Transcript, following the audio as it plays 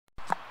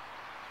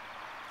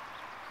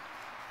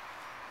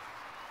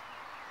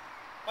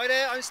Hi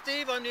there, I'm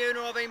Steve, I'm the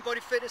owner of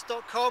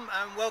aimbodyfitness.com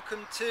and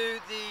welcome to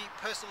the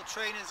Personal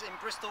Trainers in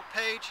Bristol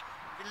page.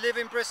 If you live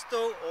in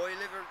Bristol or you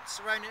live in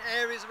surrounding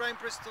areas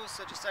around Bristol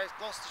such as South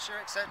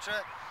Gloucestershire,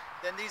 etc.,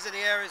 then these are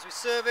the areas we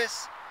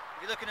service.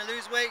 If you're looking to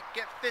lose weight,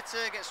 get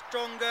fitter, get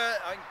stronger,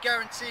 I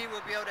guarantee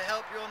we'll be able to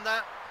help you on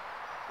that.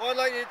 What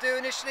I'd like you to do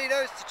initially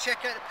though is to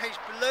check out the page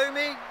below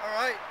me,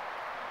 alright?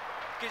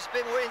 Gives a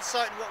bit more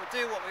insight into what we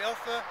do, what we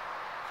offer.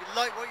 If you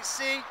like what you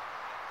see,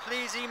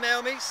 please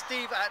email me,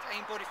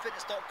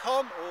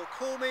 steve@aimbodyfitness.com, or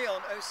call me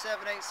on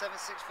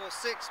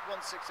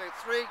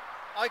 07876461603.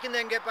 I can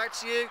then get back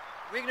to you.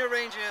 We can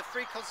arrange a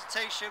free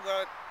consultation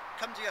where I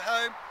come to your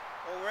home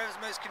or wherever's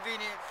most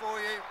convenient for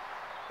you.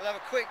 We'll have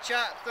a quick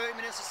chat, 30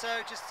 minutes or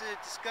so, just to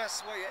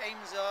discuss what your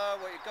aims are,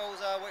 what your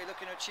goals are, what you're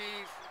looking to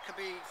achieve. It could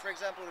be, for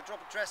example, to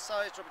drop a dress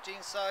size, drop a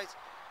jean size.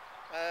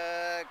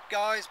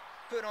 Guys,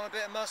 putting on a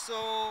bit of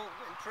muscle,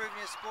 improving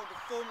your sport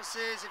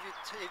performances, if you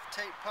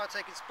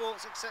partake in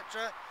sports,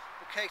 etc.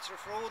 We cater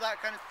for all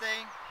that kind of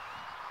thing.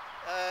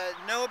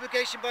 No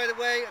obligation, by the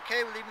way.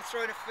 Okay, we'll even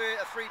throw in a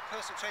free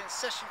personal training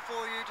session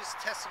for you, just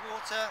to test the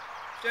water.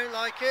 If you don't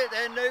like it,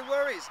 then no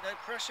worries, no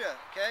pressure.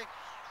 Okay,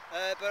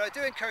 but I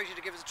do encourage you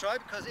to give us a try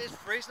because it is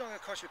free. It's not going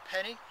to cost you a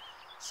penny.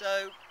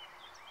 So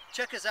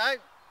check us out.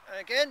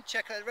 And again,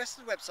 check out the rest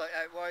of the website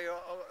out while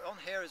you're on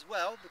here as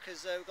well,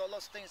 because we've got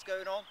lots of things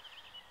going on.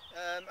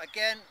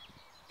 Again,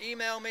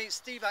 email me,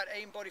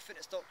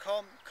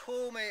 steve@aimbodyfitness.com,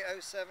 call me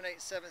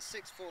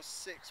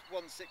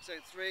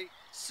 07876461603. The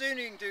sooner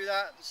you can do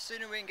that, the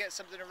sooner we can get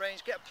something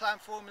arranged, get a plan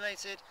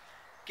formulated,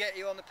 get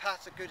you on the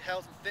path to good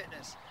health and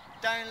fitness.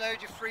 Download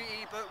your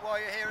free ebook while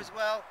you're here as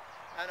well,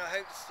 and I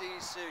hope to see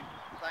you soon.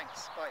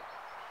 Thanks, bye.